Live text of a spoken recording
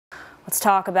Let's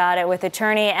talk about it with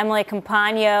attorney Emily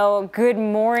Compagno. Good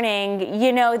morning.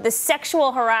 You know, the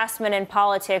sexual harassment in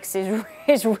politics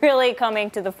is really coming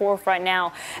to the forefront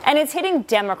now, and it's hitting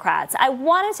Democrats. I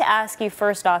wanted to ask you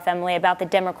first off, Emily, about the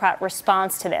Democrat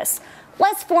response to this.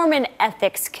 Let's form an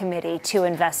ethics committee to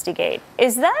investigate.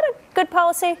 Is that a good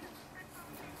policy?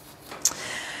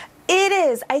 It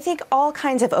is. I think all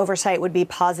kinds of oversight would be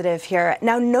positive here.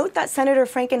 Now, note that Senator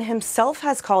Franken himself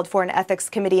has called for an ethics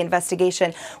committee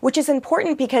investigation, which is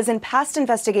important because in past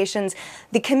investigations,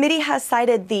 the committee has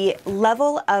cited the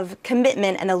level of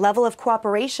commitment and the level of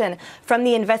cooperation from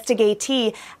the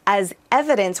investigatee as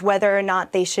evidence whether or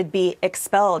not they should be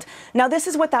expelled. Now, this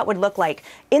is what that would look like.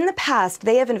 In the past,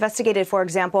 they have investigated, for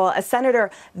example, a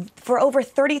senator for over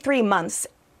 33 months,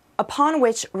 upon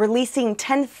which releasing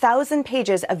 10,000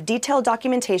 pages of detailed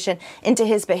documentation into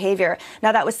his behavior.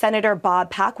 Now, that was Senator Bob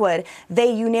Packwood.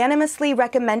 They unanimously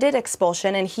recommended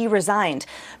expulsion and he resigned.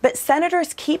 But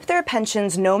senators keep their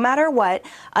pensions no matter what,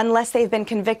 unless they've been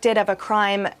convicted of a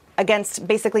crime against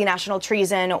basically national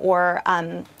treason or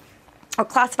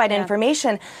classified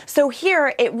information. So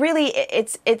here,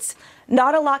 it's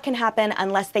not a lot can happen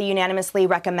unless they unanimously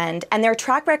recommend. And their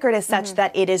track record is such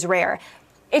that it is rare.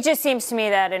 It just seems to me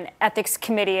that an ethics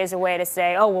committee is a way to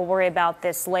say, oh, we'll worry about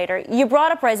this later. You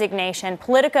brought up resignation.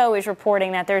 Politico is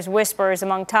reporting that there's whispers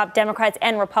among top Democrats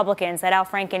and Republicans that Al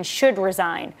Franken should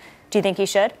resign. Do you think he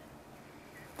should?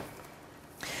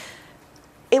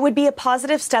 It would be a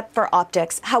positive step for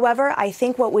optics. However, I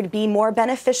think what would be more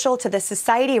beneficial to the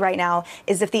society right now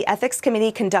is if the Ethics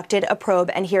Committee conducted a probe,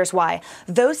 and here's why.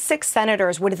 Those 6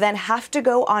 senators would then have to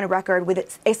go on record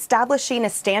with establishing a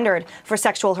standard for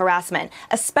sexual harassment,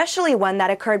 especially one that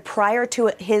occurred prior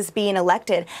to his being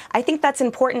elected. I think that's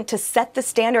important to set the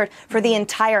standard for the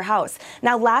entire House.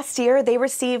 Now, last year, they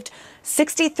received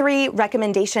 63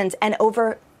 recommendations and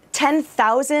over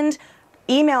 10,000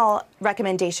 email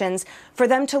recommendations for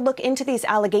them to look into these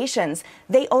allegations.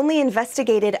 They only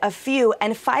investigated a few,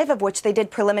 and 5 of which they did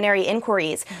preliminary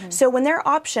inquiries. So when their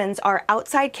options are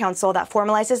outside counsel that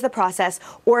formalizes the process,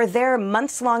 or their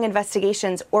months-long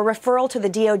investigations, or referral to the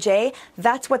DOJ,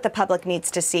 that's what the public needs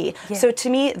to see. So to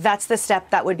me, that's the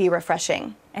step that would be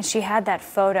refreshing. And she had that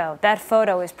photo. That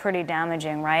photo is pretty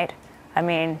damaging, right? I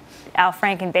mean, Al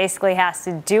Franken basically has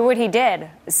to do what he did,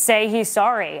 say he's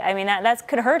sorry. I mean, that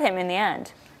could hurt him in the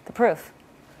end, the proof.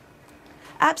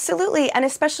 Absolutely. And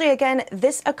especially, again,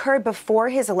 this occurred before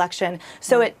his election.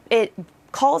 So it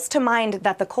calls to mind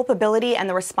that the culpability and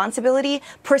the responsibility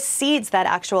precedes that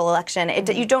actual election.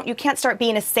 You can't start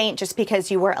being a saint just because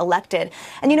you were elected.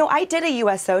 And, you know, I did a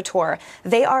USO tour.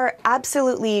 They are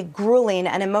absolutely grueling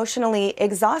and emotionally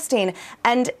exhausting.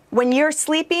 And when you're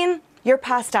sleeping, you're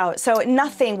passed out, so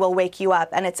nothing will wake you up,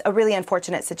 and it's a really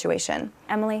unfortunate situation.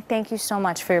 Emily, thank you so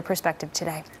much for your perspective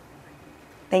today.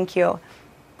 Thank you.